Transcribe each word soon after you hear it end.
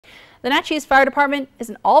The Natchez Fire Department is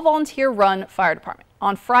an all-volunteer run fire department.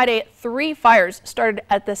 On Friday, 3 fires started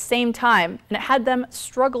at the same time, and it had them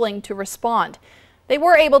struggling to respond. They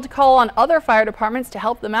were able to call on other fire departments to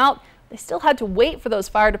help them out. They still had to wait for those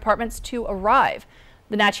fire departments to arrive.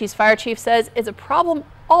 The Natchez Fire Chief says it's a problem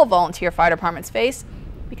all volunteer fire departments face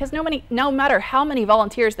because no matter how many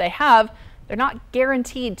volunteers they have, they're not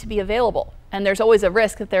guaranteed to be available. And there's always a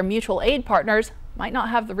risk that their mutual aid partners might not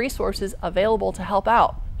have the resources available to help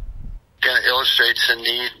out. Kind of illustrates the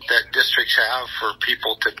need that districts have for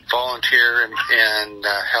people to volunteer and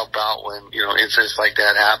help out when, incidents like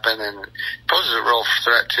that happen, and it poses a real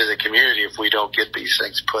threat to the community if we don't get these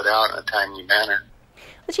things put out in a timely manner.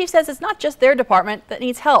 The chief says it's not just their department that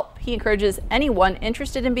needs help. He encourages anyone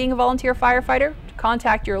interested in being a volunteer firefighter to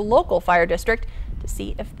contact your local fire district to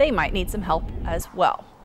see if they might need some help as well.